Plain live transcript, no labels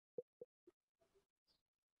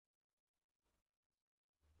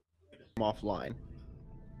offline.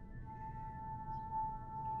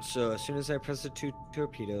 So as soon as I press the 2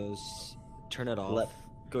 torpedoes, turn it off.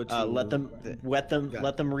 Go to Let them let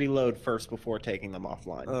them reload first before taking them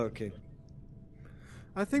offline. Oh, okay.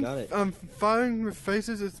 I think firing with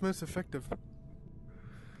phasers is most effective.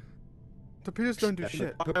 Torpedoes don't do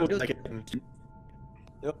shit.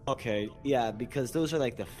 Okay, yeah, because those are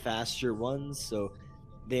like the faster ones, so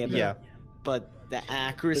they have but the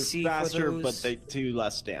accuracy faster, for those... but they do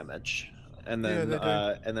less damage. And then they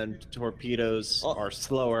do. Torpedoes are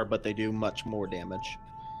slower, but they do much more damage.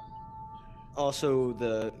 Also,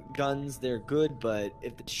 the guns, they're good, but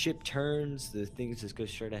if the ship turns, the things just go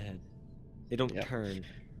straight ahead. They don't turn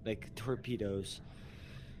like torpedoes.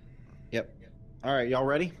 Yep. All right, y'all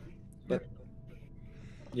ready?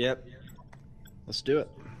 Yep. Let's do it.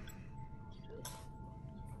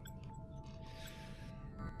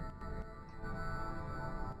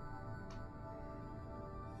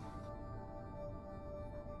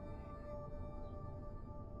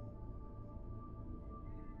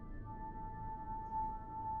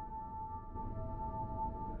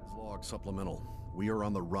 Log supplemental. We are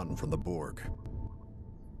on the run from the Borg.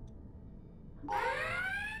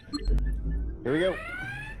 Here we go.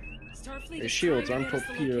 Starfleet The shields aren't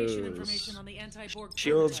torpedoes.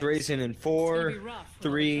 Shields raising in 4,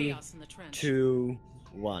 3, 2,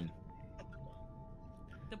 1.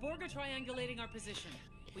 The Borg are triangulating our position.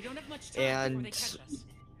 We don't have much time before they catch us.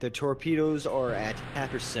 The torpedoes are at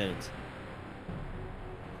 10%.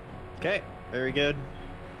 Okay, very good.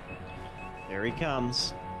 There he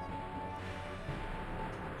comes.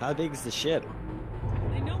 How big is the ship?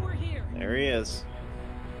 They know we're here. There he is.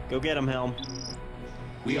 Go get him, Helm.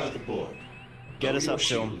 We are the Borg. Get us up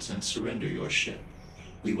to him. Shields and surrender your ship.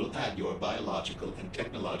 We will add your biological and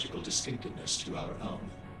technological distinctiveness to our own.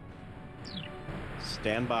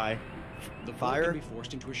 Stand by. The Fire? Can be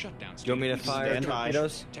forced into a shutdown. Do you want me to fire Stand by.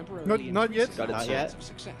 torpedoes? Not yet. Got it, Not sir. yet. Of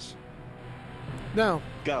success. Now.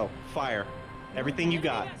 Go. Fire. Everything you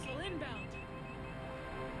got. Vessel inbound.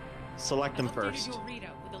 Select them I've updated first. your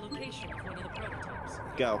readout with the location of one of the prototypes.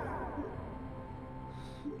 Go.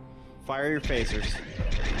 Fire your phasers.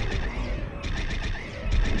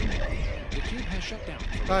 The cube has shut down.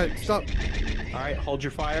 Alright, stop. Alright, hold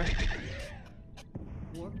your fire.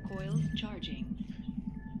 Warp coils charging.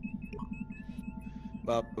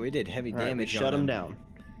 Well, we did heavy Alright, we damage on shut him them. down.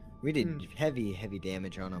 We did heavy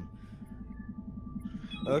damage on him.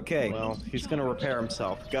 Okay. Well, he's gonna repair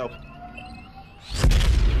himself. Go.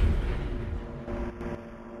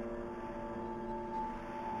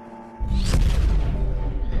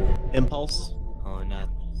 Impulse. Oh, not.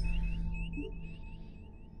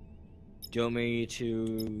 Do you want me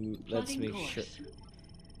to... Let's make sure...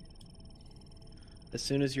 As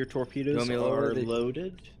soon as your torpedoes want me to lower are the-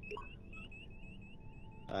 loaded,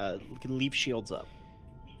 leave shields up.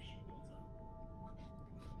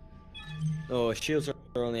 Oh, shields are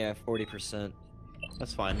only at 40%.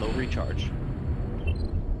 That's fine, they'll recharge.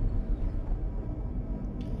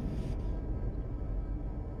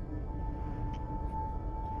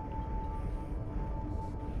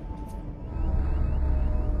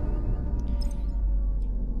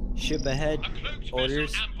 Ship ahead.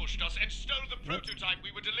 Orders. Ambushed us and stole the prototype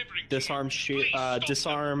we were delivering.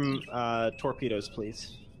 Disarm torpedoes,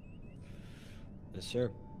 please. Yes, sir.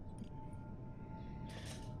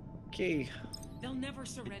 Okay. They'll never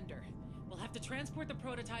surrender. We'll have to transport the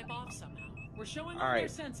prototype off somehow. We're showing all Alright.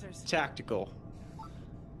 their sensors. Tactical.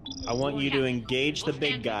 I want you to engage the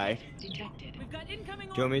big guy. Detected. We've got incoming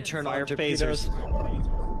Do you want me to ordnance. turn Fire on torpedoes?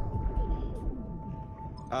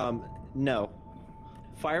 phasers. No.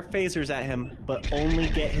 Fire phasers at him, but only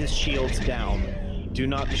get his shields down. Do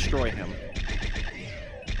not destroy him.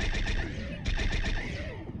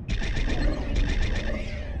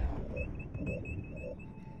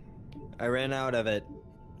 I ran out of it.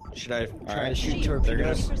 Should I try to Alright. shoot Shields,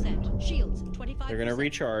 torpedoes? 20%. Shields, 25%. They're gonna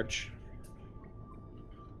recharge.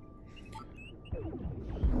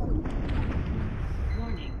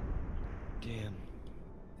 Warning. Damn.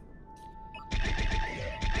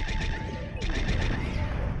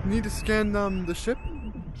 Need to scan the ship.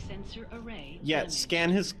 Sensor array. Yeah, damaged. scan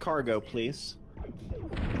his cargo, please.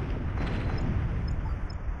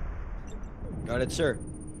 Got it, sir.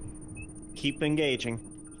 Keep engaging.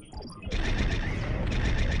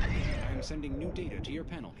 I am sending new data to your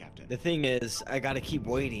panel, Captain. The thing is, I gotta keep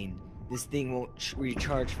waiting. This thing won't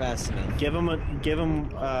recharge fast enough. Give him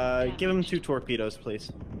 2 torpedoes,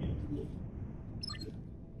 please.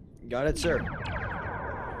 Got it, sir.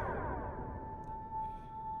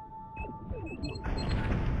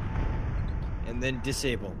 And then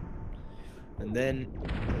disable. And then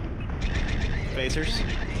Phasers.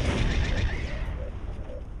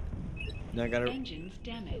 Now I gotta. Engines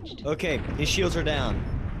damaged. Okay, his shields are down.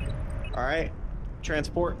 All right.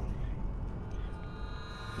 Transport.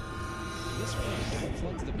 This prototype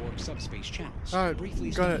floods the Borg subspace channels. Alright,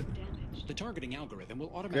 Briefly got it. studied. The targeting algorithm will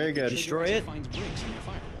automatically Very good. trigger Destroy as it. finds breaks in your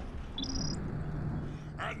firewall.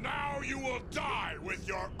 And now you will die with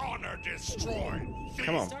your honor destroyed.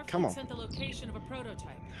 Come on, Starfleet come on. sent the location of a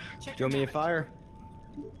prototype. Check Do you want me your to map. fire?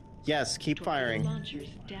 Yes, keep Torpedo firing. launchers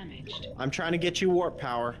damaged. I'm trying to get you warp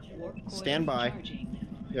power. Warp coils Stand by. charging.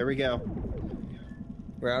 There we go.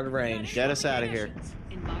 We're out of range. Get us out of here.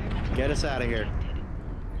 Environmental Get us out of here. detected.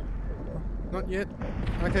 Not yet.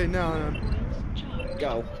 Okay, now. Coils charged.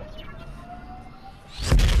 Go.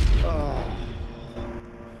 Oh.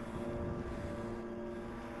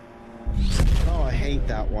 Oh, I hate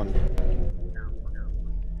that one.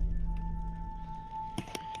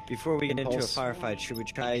 Before we get into a Pulse. firefight, should we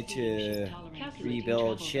try to Calculating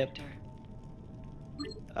rebuild travel ship?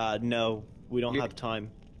 vector. No, we don't You- have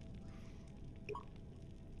time.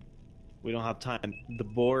 We don't have time. The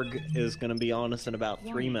Borg is going to be on us in about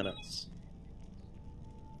 3 minutes.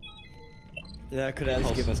 That could at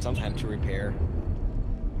least give us some time to repair.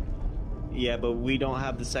 Yeah, but we don't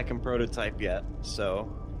have the second prototype yet, so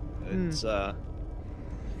it's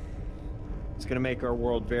going to make our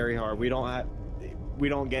world very hard. We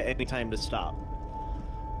don't get any time to stop.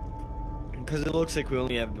 Because it looks like we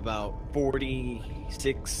only have about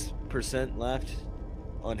 46% left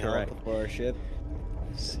on health Correct. for our ship.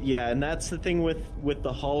 Yeah, and that's the thing with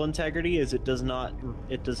the hull integrity is it does not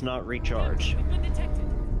recharge. We've been detected.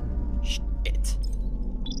 Shit.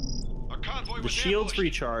 Our convoy The was shields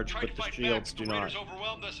ambushed. recharge, Tried but to the fight shields back, do but the raiders not.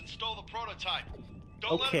 overwhelmed us and stole the prototype.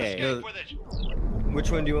 Don't Okay. let them escape with it. Which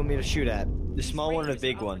one do you want me to shoot at? The small one or the Raiders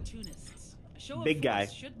big are one? opportunists. A show of Big guy.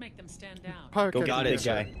 force should make them stand down. Power Go captain. Got get it, the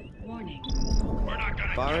sir. big guy. Warning. We're not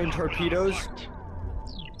gonna Firing give up. torpedoes. What?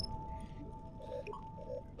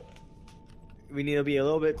 We need to be a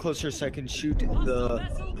little bit closer so I can shoot the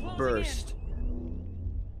burst.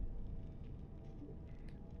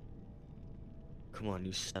 Come on,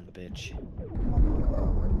 you son of a bitch.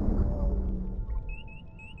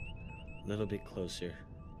 A little bit closer.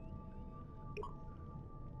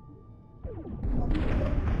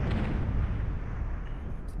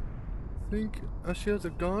 Think our shields are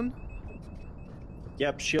gone?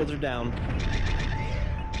 Yep, shields are down.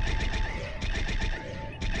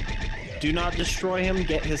 Do not destroy him.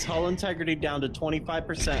 Get his hull integrity down to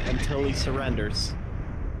 25% until he surrenders.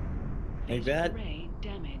 Like that? Array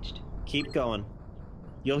damaged. Keep going.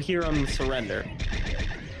 You'll hear him surrender.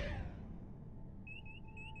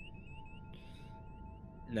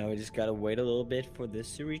 Now we just gotta wait a little bit for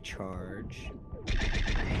this to recharge.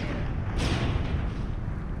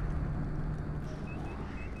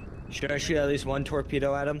 Should I shoot at least one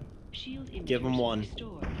torpedo at him? Shield Give him images one.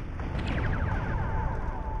 restored.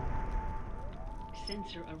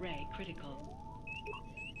 Sensor array critical.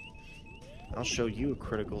 I'll show you a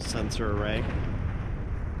critical sensor array.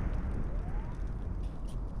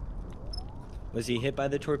 Was he hit by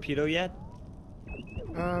the torpedo yet?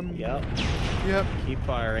 Yep. Yep. Keep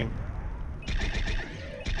firing.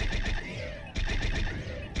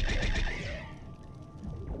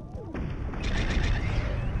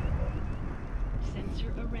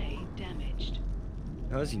 Sensor array damaged.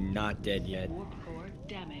 How is he not dead yet? Warp core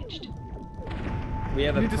damaged. We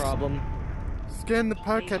have You a just- problem. Scan the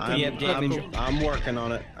power captain. Yep, damage. I'm working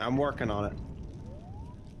on it. I'm working on it.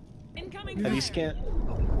 Incoming Have you fire. scanned?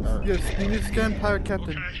 Yes, you need to scan power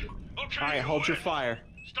captain. Okay. Okay. Alright, hold your win. fire.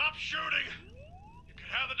 Stop shooting. You can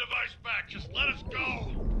have the device back. Just let us go.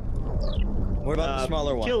 What about the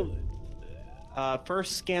smaller one? Kill.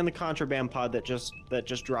 First scan the contraband pod that just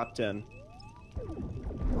dropped in,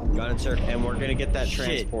 Got it, sir. and we're gonna get that Shit.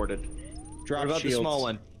 transported. Drop What about shields. the small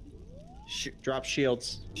one? Drop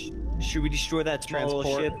shields. Should we destroy that small little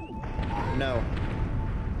Transport. ship? No.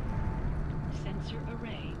 Sensor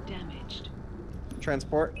array damaged.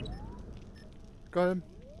 Transport. Got him.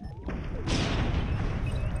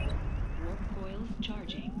 Warp coils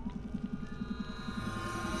charging.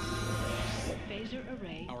 Phaser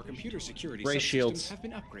array. Our computer security Ray subsystems shields. have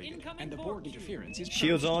been upgraded, Incoming and the Borg Borg interference is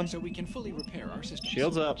Shields purged, on. so we can fully repair our systems.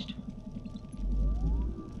 Shields up.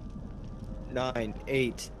 9,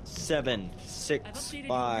 8, 7, I've 6, updated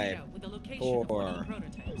 5, your readout with the location of one of the 4,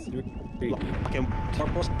 prototypes. 3. Okay,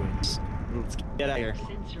 let's get out of here.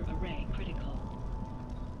 Sensor array critical.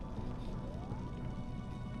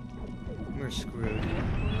 We're screwed. Warp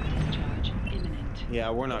coil discharge imminent. Yeah,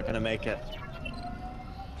 we're not gonna make it.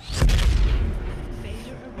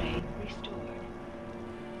 Phaser array restored.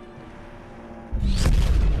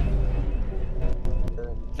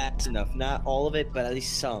 enough. Not all of it, but at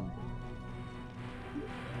least some.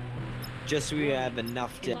 Just so we have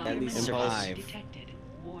enough to at least survive. Detected.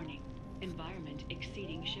 Warning. Environment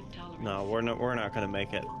exceeding ship tolerance. No, we're not gonna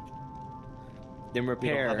make it. Then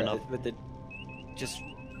repair have enough. with the. Just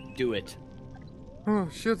do it. Oh,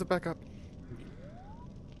 shields are back up.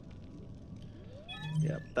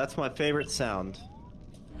 Yep, that's my favorite sound.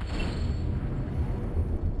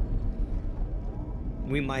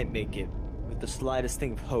 We might make it with the slightest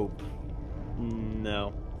thing of hope.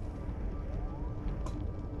 No.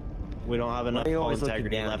 We don't have enough Why are you hull always looking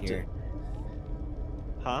integrity down left. here?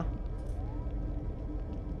 Huh?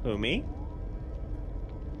 Who, me?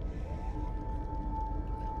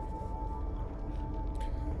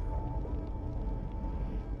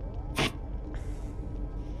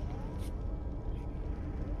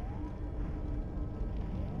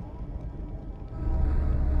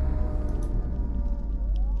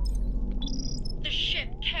 The ship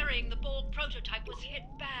carrying the Borg prototype was hit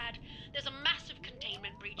bad. There's a massive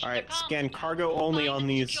containment breach. Alright, scan cargo only on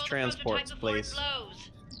these transports, please.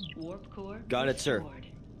 Warp core. Got it, sir. restored.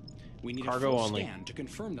 We need Cargo a full only. scan to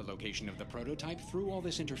confirm the location of the prototype through all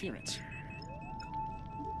this interference.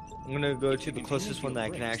 I'm gonna go If to the the closest one that I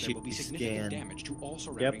can containment breaks, there will actually be significant scan. damage to all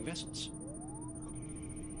surrounding vessels.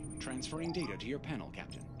 Transferring data to your panel,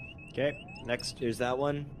 Captain. Okay, next. There's that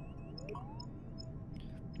one.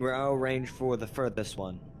 We're out of range for the furthest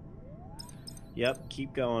one. Yep,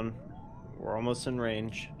 keep going. We're almost in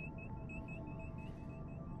range.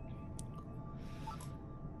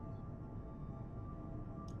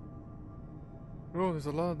 Oh, there's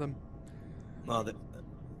a lot of them. Oh, do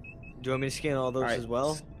you want me to scan all those Alright, as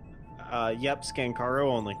well? Yep, scan cargo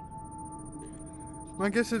only. I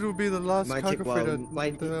guess it will be the last Might cargo take- well, freighter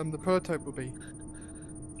might- the prototype will be.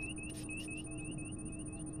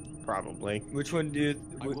 Probably. Which one do you...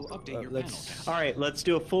 I will update your let's- panel, Captain. Alright, let's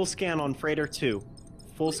do a full scan on Freighter 2.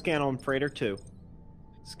 Full scan on Freighter 2.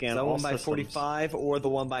 Scan Is that all one by systems. 45 or the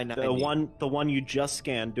one by 90? The one you just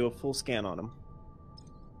scanned, do a full scan on him.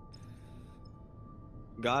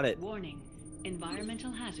 Got it. Warning.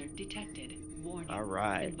 Environmental hazard detected. Warning. All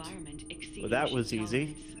right. Environment exceeding Well, that ship was easy.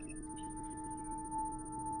 tolerance.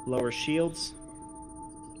 Lower shields.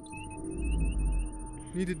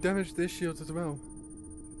 Need to damage their shields as well.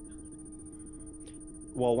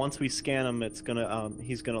 Well, once we scan him, it's gonna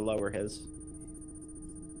he's gonna lower his.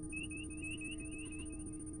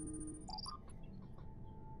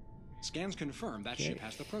 Scans confirm that ship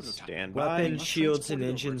has the prototype. Stand by. Weapon, Must shields, and transport it over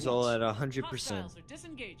engines at all once. at 100%. Hostiles are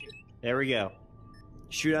disengaging. There we go.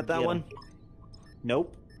 Shoot at that Get 'em. one?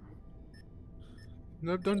 Nope.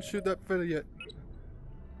 No, don't shoot that freighter yet.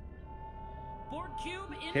 Borg cube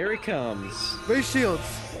inbound. Here he comes. Ray shields.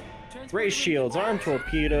 Ray shields, arm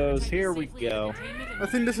torpedoes. Here we go. I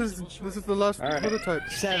think this is the last All right. prototype.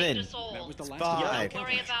 7, That was the last 5, Don't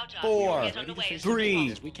worry about us. 4, Get on the way as soon as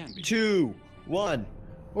 3, as we can be. 2, 1.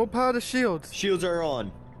 All power to shields. Shields are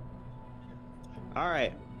on. All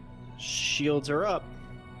right. Shields are up.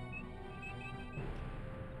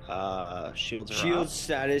 Shields are Shield up.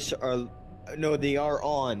 status are... No, they are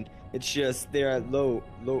on. It's just they're at low.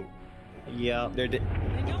 Yep. They're...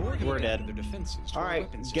 We're dead. Their defenses to All our right,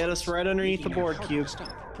 weapon get us systems, right underneath the making it Borg harder cube. to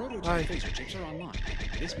stop. Prototype Aye. phaser chips are online.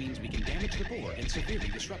 This means we can damage the Borg and severely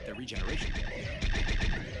disrupt their regeneration.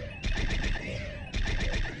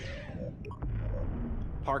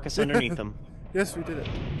 Park us underneath them. Yes, we did it.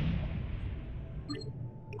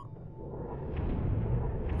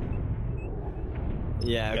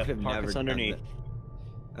 Yeah, I Yep, could have park never us done underneath.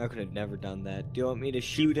 that. I could have never done that. Do you want me to Keep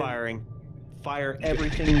shoot him? firing. Fire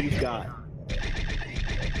everything you've got.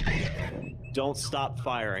 Don't stop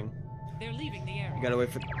firing. They're leaving the area. You gotta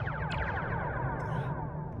wait for...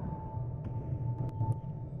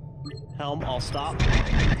 Helm, I'll stop.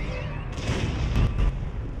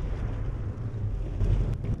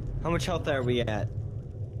 How much health are we at?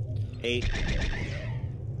 8.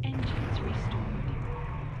 Engines restored.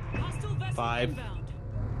 Hostile vessel 5. inbound.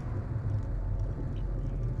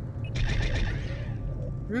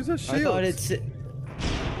 Where's the I shields? thought it's...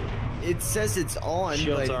 It says it's on,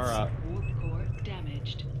 Shields but are it's- up. Warp core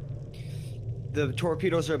damaged. the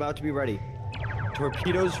torpedoes are about to be ready.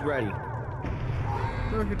 Torpedoes ready.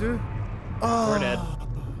 No, you do. Oh. We're dead.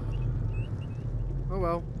 Oh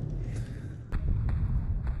well.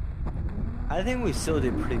 I think we still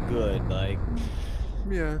did pretty good, like...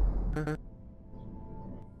 Yeah.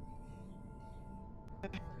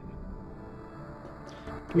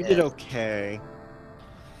 We did okay.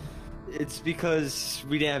 It's because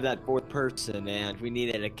we didn't have that fourth person, and we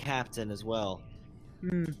needed a captain as well.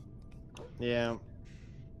 Hmm. Yeah.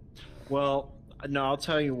 Well, No, I'll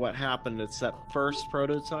tell you what happened. It's that first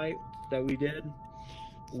prototype that we did.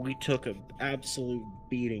 We took an absolute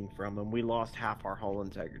beating from him. We lost half our hull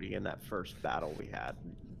integrity in that first battle we had.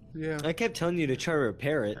 Yeah. I kept telling you to try to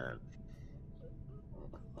repair it.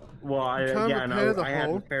 Well, I had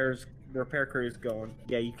hull. repair crews going.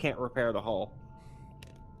 Yeah, you can't repair the hull.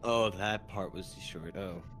 Oh, that part was destroyed.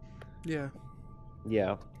 Oh. Yeah.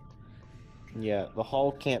 Yeah. Yeah, the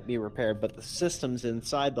hull can't be repaired, but the systems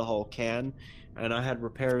inside the hull can, and I had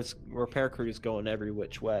repair crews going every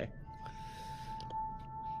which way.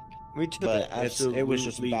 We took an absolutely it was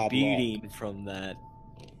just bad beating luck. from that.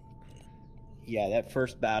 Yeah, that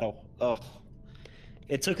first battle. Ugh.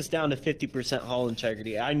 It took us down to 50% hull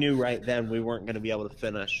integrity. I knew right then we weren't going to be able to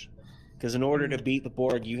finish. Because in order to beat the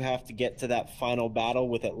Borg, you have to get to that final battle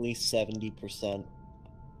with at least 70%.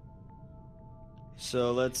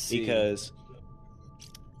 So let's see. Because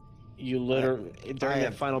you literally during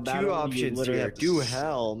that final battle, two options you here: have to do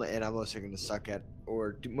helm, and I'm mostly going to suck at,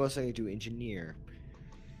 or most likely do engineer.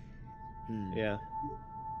 Yeah.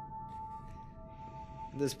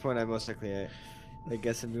 At this point, I most likely, I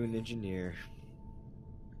guess I'm doing engineer.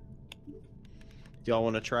 Do y'all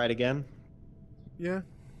want to try it again? Yeah.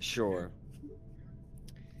 Sure.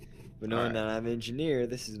 But knowing that I'm engineer,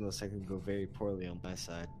 this is most likely going to go very poorly on my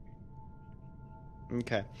side.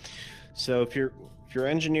 Okay. So if you're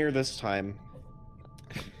engineer this time,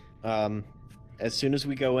 as soon as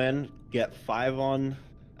we go in, get 5 on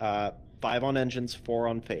engines, 4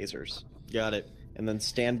 on phasers. Got it. And then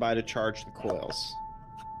stand by to charge the coils.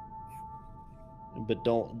 But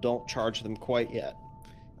don't charge them quite yet.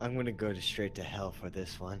 I'm gonna go straight to hell for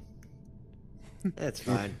this one. That's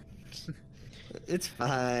fine. It's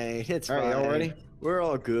fine. It's fine. Alright, y'all ready? We're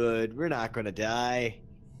all good. We're not gonna die.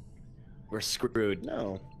 We're screwed.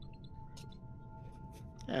 No.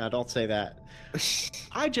 Yeah, don't say that.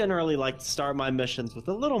 I generally like to start my missions with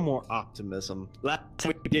a little more optimism. Last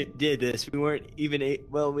time we did this, we weren't even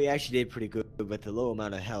well, we actually did pretty good with a low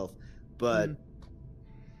amount of health, but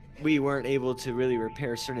we weren't able to really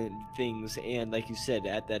repair certain things, and like you said,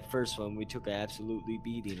 at that first one, we took an absolutely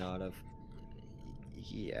beating out of.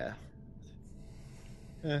 Yeah.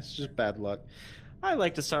 It's just bad luck. I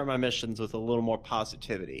like to start my missions with a little more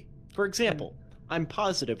positivity. For example, I'm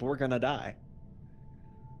positive we're gonna die.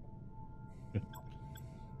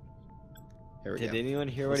 Here we go. Did anyone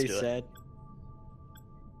hear what he said?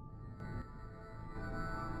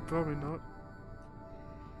 Probably not.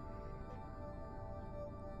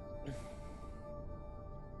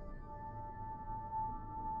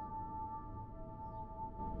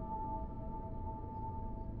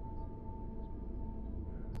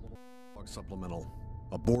 Supplemental.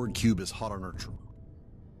 A Borg cube is hot on our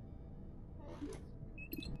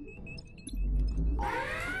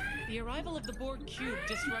The arrival of the Borg cube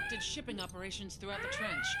disrupted shipping operations throughout the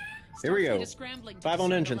trench. Here we go. Starfleet is scrambling to 5 on discern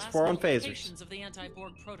the engines, last 4 on locations phasers. Of the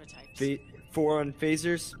anti-Borg prototypes. 4 on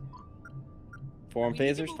phasers. 4 on We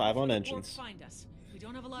need to phasers, move 5 before on the engines. Borg find us. We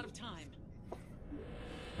don't have a lot of time.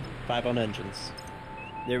 5 on engines.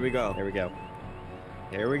 There we go. There we go.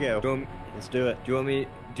 There we go. Let's do it. Do you want me to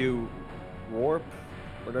do warp?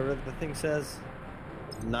 Whatever the thing says?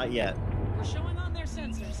 Not yet. We're showing on their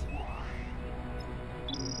sensors.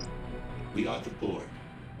 We are the Borg.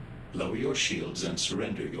 Lower your shields and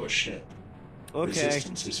surrender your ship. Okay.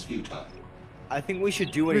 Resistance is futile. I think we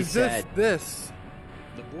should do what he said. This.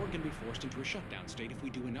 The Borg can be forced into a shutdown state if we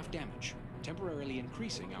do enough damage, temporarily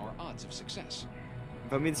increasing our odds of success.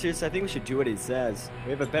 If I'm being serious, I think we should do what he says.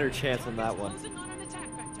 We have a better chance on that one.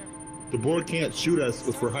 The Borg can't shoot us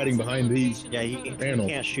if we're hiding behind these panels. He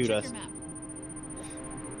can't shoot us.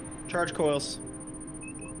 Charge coils.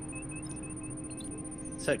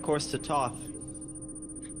 Set course to Toth.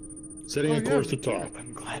 Setting a course to Toth.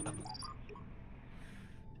 I'm glad.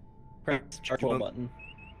 Press the charge coil button.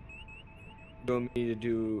 Do you want me to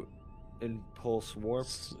do impulse warp?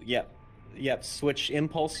 Yep. Yep. Switch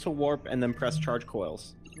impulse to warp and then press charge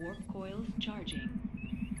coils. Warp coils charging.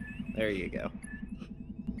 There you go.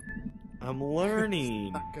 I'm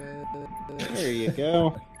learning. There you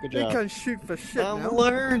go. Good job. They can shoot for shit I'm now.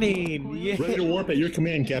 learning. Yeah. Ready to warp at your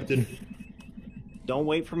command, Captain. Don't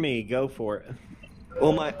wait for me. Go for it.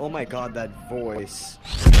 Oh my god, that voice.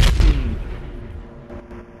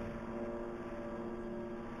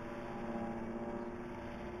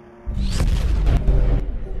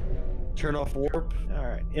 Turn off warp.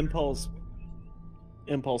 Alright. Impulse.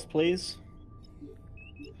 Impulse, please.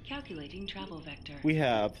 Calculating travel vector. We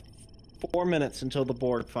have 4 minutes until the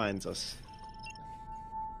Borg finds us.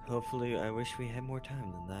 Hopefully, I wish we had more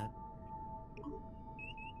time than that.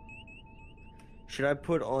 Should I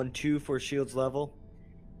put on 2 for shields level?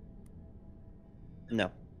 No.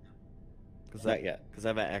 Not yet. Because I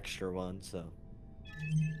have an extra one, so.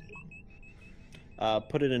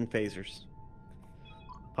 Put it in phasers.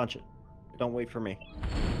 Punch it. Don't wait for me.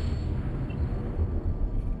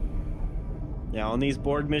 Now, on these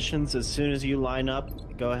board missions, as soon as you line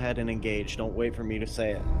up, go ahead and engage. Don't wait for me to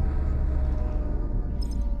say it.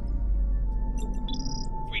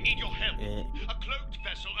 We need your help. A cloaked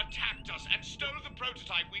vessel attacked us and stole the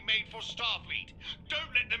prototype we made for Starfleet.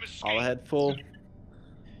 Don't let them escape. All ahead full.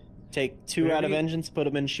 Take 2 out of engines, put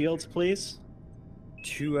them in shields, please.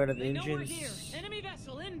 2 out of They know we're engines. here. Enemy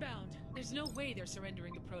vessel inbound. There's no way they're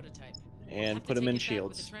surrendering the prototype. And put them in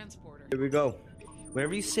shields. Here we go.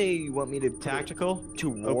 Whenever you say you want me to tactical to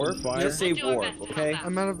warp, fire. just say warp, okay?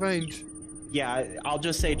 I'm out of range. Yeah, I'll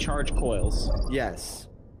just say charge coils. Yes.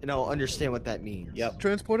 And I'll understand what that means. Yep.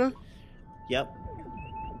 Transporter? Yep.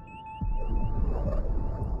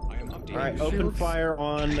 I am updating. Alright, open fire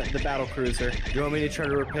on the battle cruiser. You want me to try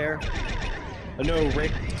to repair? No,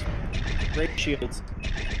 rape shields.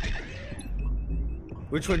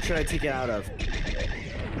 Which one should I take it out of?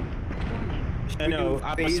 No,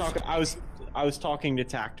 I was talking to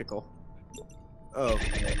tactical. Oh.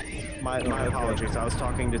 My apologies. I was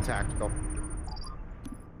talking to tactical.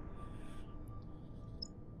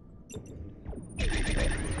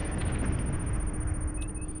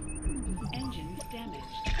 Engines damaged.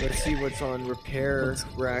 Let's see what's on repair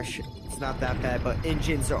rash. It's not that bad, but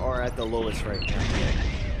engines are at the lowest right now.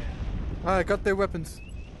 Alright, got their weapons.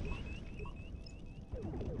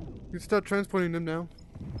 You can start transporting them now.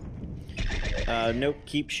 Nope,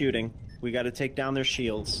 keep shooting. We gotta take down their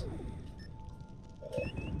shields.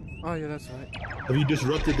 Oh yeah, that's right. Have you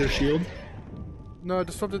disrupted their shield? No, I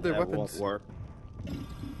disrupted their That weapons. won't work.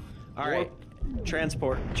 Alright,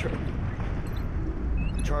 transport.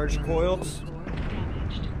 Charge coils?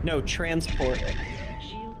 No, transport.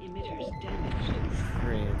 Shield emitters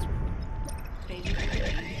damaged.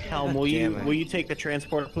 Helm, will you take the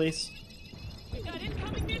transporter, please? We got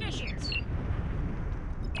incoming munitions.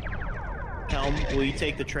 Helm, will you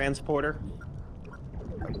take the transporter?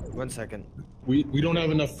 1 second. We don't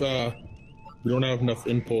have enough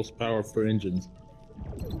impulse power for engines.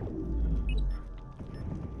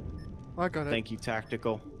 I got it. Thank you,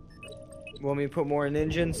 tactical. Want me to put more in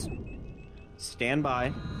engines? Stand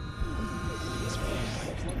by. This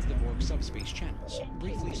floods the Borg subspace channels,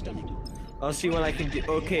 briefly stunning. I'll see what I can do.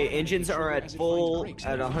 Okay, engines are at full,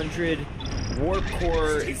 at 100. Warp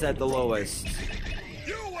core is at the lowest.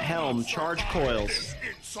 Helm, charge coils.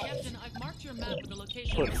 Captain, I've marked your map with the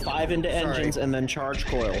location. Put 5 into engines and then charge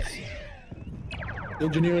coils.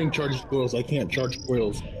 Engineering charges coils. I can't charge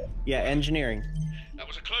coils. Yeah, engineering. That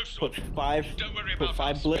was a close Put one.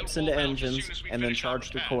 5 blips into engines and then charge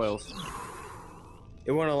the coils.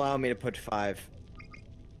 It won't allow me to put 5.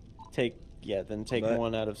 Take 1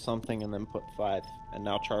 1 out of something and then put 5. And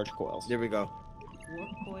now charge coils. There we go.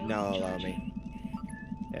 Now allow me.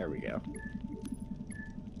 There we go.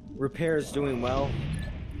 Repair is doing well.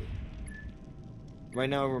 Right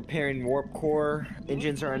now I'm repairing warp core.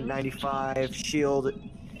 Engines are at 95. Shield.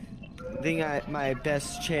 I think my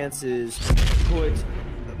best chance is put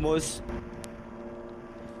most...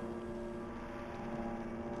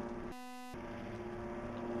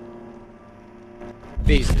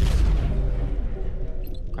 bases.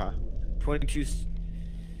 Okay. 22...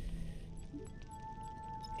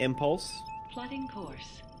 Impulse. Plotting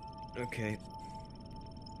course. Okay.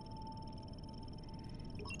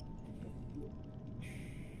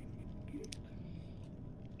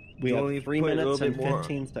 We only have 3 put a minutes little and bit more.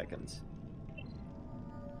 15 seconds.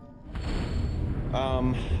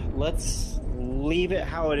 Let's leave it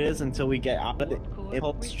how it is until we get out of the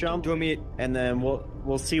impulse jump, and then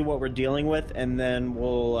we'll see what we're dealing with, and then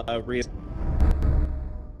we'll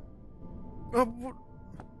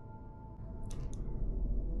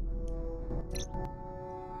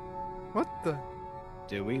What the?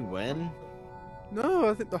 Did we win? No,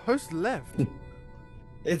 I think the host left.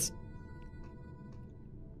 It's...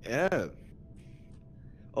 Yeah.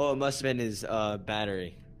 Oh, it must have been his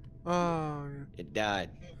battery. Oh, yeah. It died.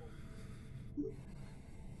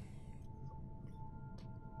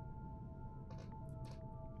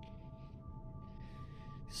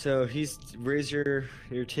 So he's Razor.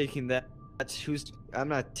 You're taking that. That's who's. I'm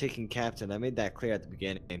not taking captain. I made that clear at the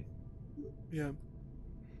beginning. Yeah.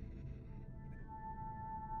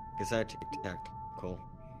 Guess I take tactical.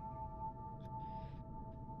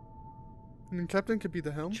 And then captain could be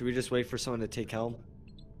the helm. Should we just wait for someone to take helm?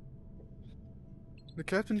 The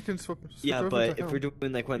captain can swap Yeah, over but to if helm. we're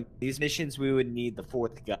doing like one of these missions, we would need the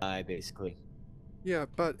 4th guy basically. Yeah,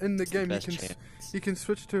 but in the It's the game best you chance. can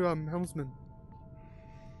switch to helmsman.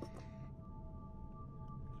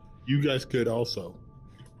 You guys could also.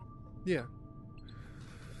 Yeah.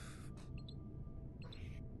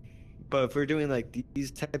 But if we're doing like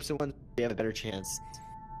these types of ones, we have a better chance.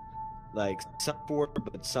 Like some 4,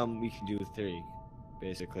 but some we can do 3,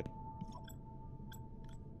 basically.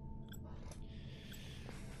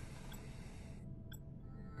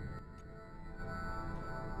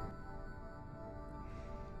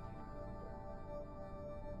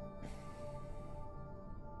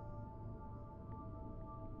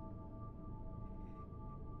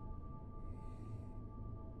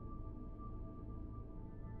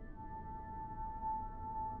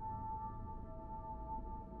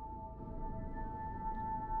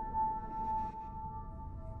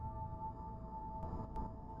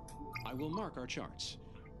 I will mark our charts.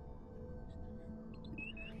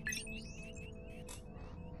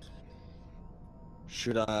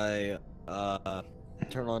 Should I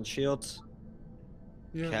turn on shields?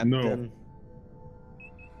 Yeah. Captain? No.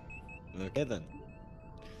 Okay then.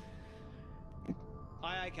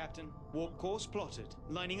 Aye, aye, Captain. Warp course plotted.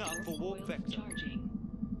 Lining up for warp vector. Charging.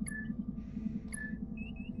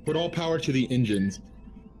 Put all power to the engines.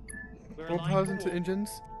 All powers into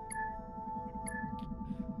engines.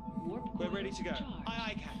 We're ready to go. Aye,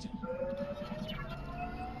 aye, Captain.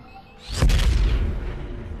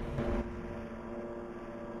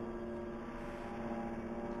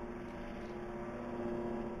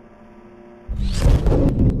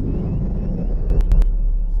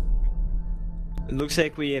 It looks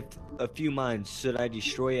like we have a few mines. Should I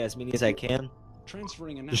destroy as many as I can?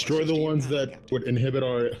 Transferring analysis Destroy the to your ones path, that Captain. would inhibit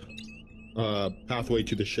our pathway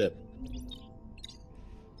to the ship.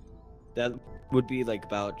 That would be like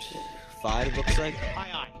about 5, it looks like.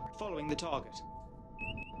 Aye, aye. Following the target.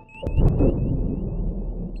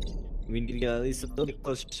 We need to get at least a little bit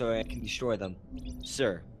closer so I can destroy them.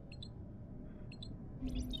 Sir.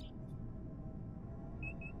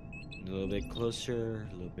 A little bit closer,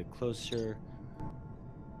 a little bit closer.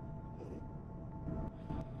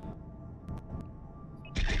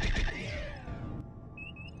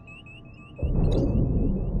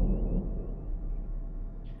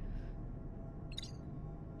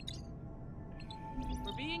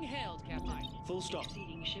 We're being hailed, Captain. Full stop.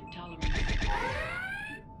 Exceeding ship tolerance.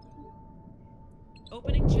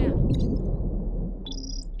 Opening channel.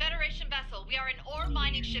 Federation vessel, we are an ore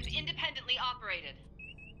mining ship independently operated.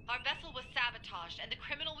 Our vessel was sabotaged, and the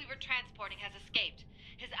criminal we were transporting has escaped.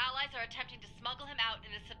 His allies are attempting to smuggle him out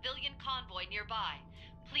in a civilian convoy nearby.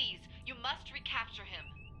 Please, you must recapture him.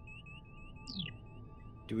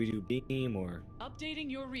 Do we do beam or?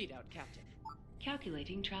 Updating your readout, Captain.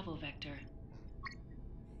 Calculating travel vector.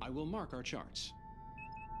 I will mark our charts.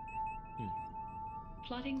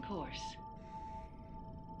 Plotting course.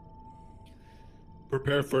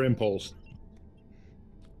 Prepare for impulse.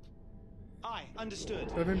 Aye, understood.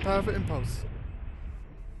 Having power for impulse.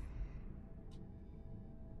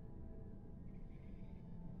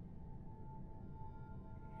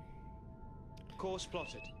 Course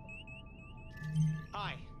plotted.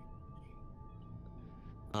 Aye.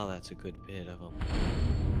 Oh, that's a good bit of them.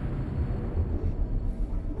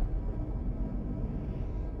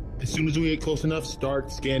 As soon as we get close enough,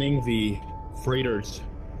 start scanning the freighters.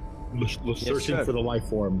 Searching sir. for the life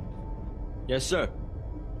form. Yes, sir.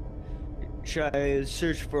 Should I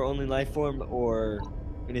search for only life form or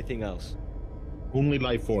anything else? Only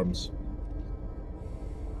life forms.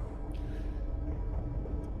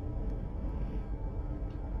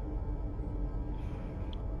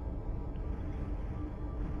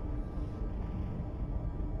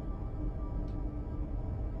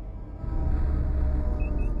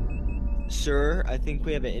 Sir, I think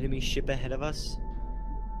we have an enemy ship ahead of us.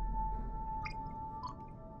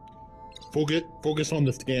 Focus on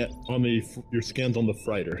the scan on your scans on the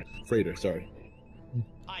freighter. Sorry.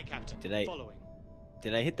 Aye, Captain. Following.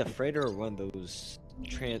 Did I hit the freighter or one of those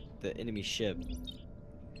the enemy ship?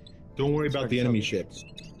 Don't worry about the enemy ships.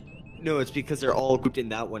 No, it's because they're all grouped in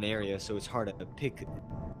that one area, so it's hard to pick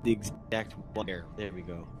the exact one area. There we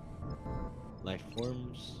go. Life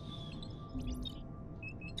forms.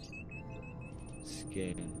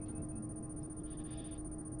 Scan.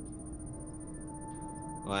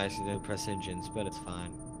 Well, I accidentally press engines, but it's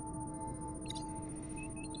fine.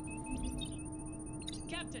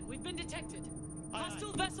 Captain, we've been detected.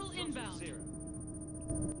 Hostile vessel inbound.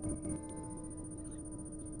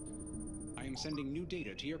 I am sending new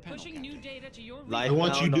data to your panel. Pushing new data to your. I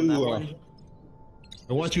want you to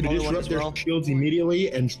disrupt their shields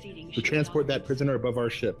immediately and to transport that prisoner above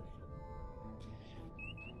our ship.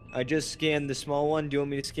 I just scanned the small one. Do you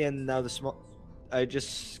want me to scan now the small? I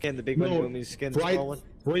just scanned the big one. Do you want me to scan the small one?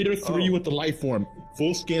 Freighter 3 with the life form.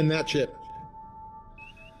 Full scan that ship.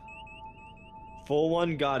 Full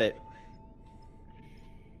one, got it.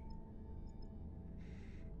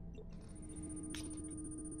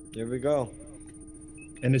 There we go.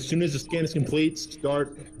 And as soon as the scan is complete,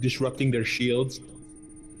 start disrupting their shields.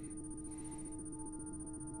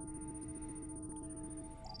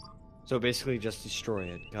 So basically just destroy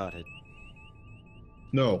it. Got it.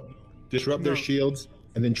 No. Disrupt their shields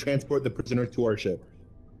and then transport the prisoner to our ship.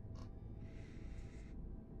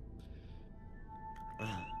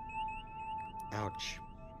 Ouch.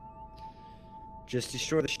 Just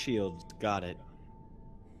destroy the shields. Got it.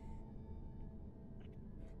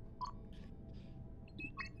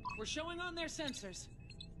 We're showing on their sensors.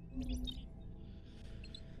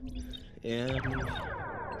 And...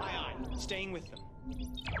 Aye, aye. Staying with them.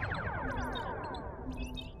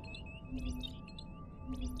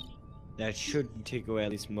 That should take away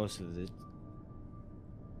at least most of it.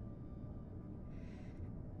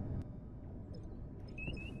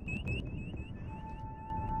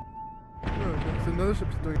 So another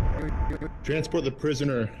ship's doing. Transport the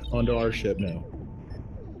prisoner onto our ship now.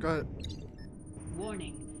 Got it.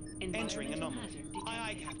 Warning. Entering anomaly. Aye,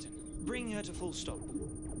 aye, Captain. Bring her to full stop.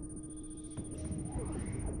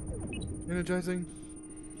 Energizing.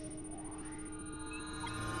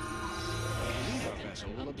 Our vessel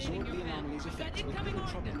will absorb the anomaly's effects with little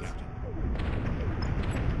trouble, Captain.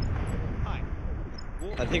 Aye.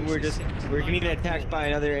 I think we're getting attacked by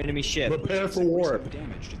another enemy ship. Prepare for warp.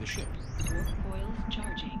 Damage to the ship. Warp coils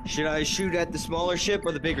charging. Should I shoot at the smaller ship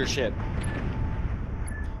or the bigger ship?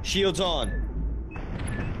 Shields on.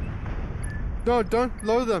 No, don't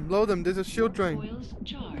lower them. Lower them. There's a shield drain. Coils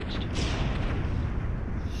charged.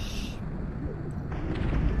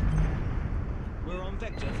 We're on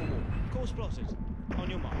vector for warp. Course plotted. On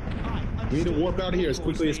your mark. Aye. We need to warp out of here as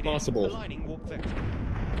quickly as possible. Aligning warp vector.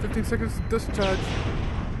 15 seconds to discharge.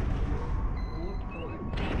 Warp core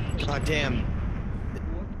damaged. God damn.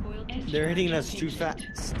 Warp coil discharge. They're hitting us too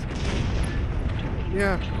fast.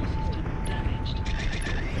 Yeah. Control system damaged.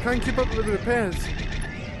 Can't keep up with the repairs. Damaged.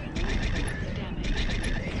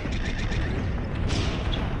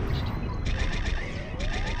 Charged.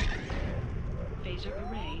 Phaser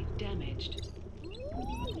array damaged.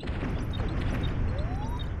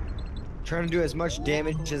 Trying to do as much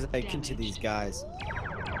damage as I can to these guys.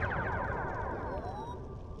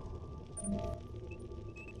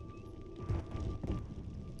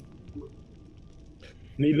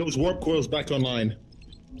 Need those warp coils back online.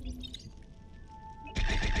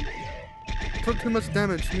 Took too much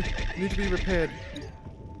damage. Need to be repaired.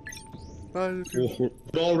 We'll put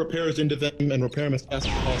all repairs into them and repair them as fast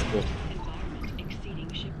as possible. Environment exceeding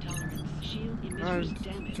ship tolerance. Shield emitters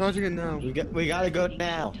damaged. Charging it now. We gotta go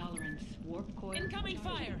now. Tolerance. Warp coil. Incoming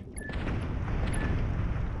fire.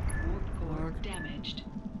 Warp core damaged.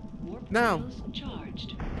 Warp Now. coils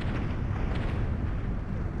charged.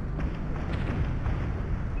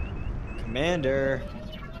 Commander.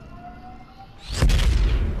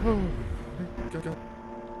 Oh. God.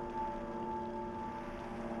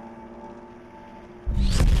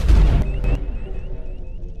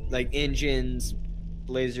 Like engines,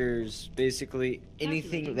 lasers, basically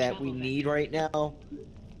anything that we need right now,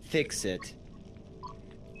 fix it.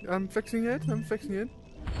 I'm fixing it. I'm fixing it.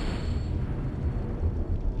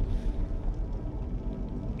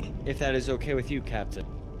 If that is okay with you, Captain.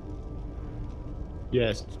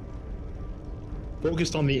 Yes.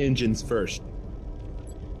 Focused on the engines first.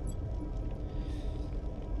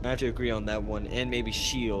 I have to agree on that one, and maybe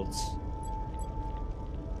shields.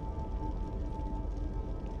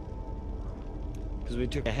 Because we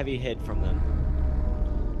took a heavy hit from them.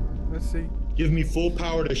 Let's see. Give me full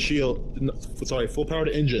power to shield. No, sorry, full power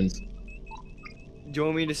to engines. Do you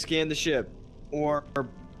want me to scan the ship? Or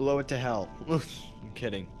blow it to hell? I'm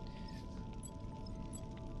kidding.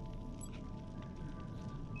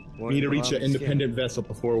 We need to reach an independent vessel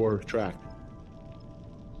before we're tracked.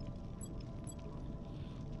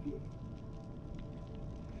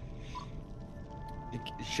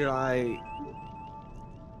 Should I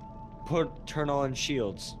turn on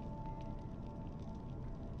shields?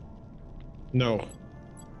 No.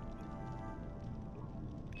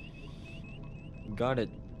 Got it,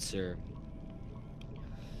 sir.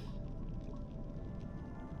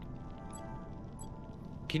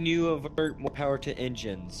 Can you avert more power to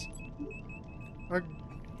engines? I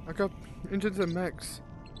got engines at max.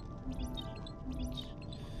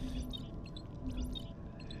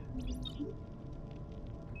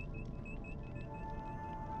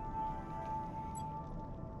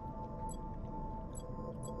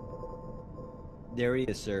 There he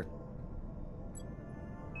is, sir.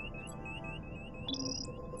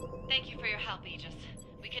 Thank you for your help, Aegis.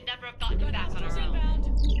 We could never have gotten you back on our own.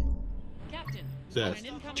 Inbound. Captain, Yes.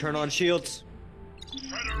 Turn on shields.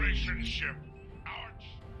 Federation ship.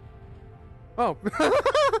 Oh.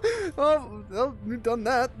 Oh, well, we've done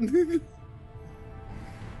that.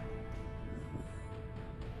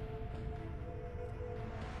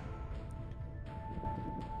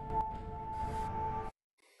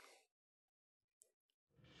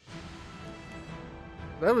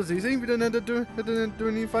 That was easy. We didn't have to do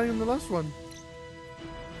any fighting in the last one.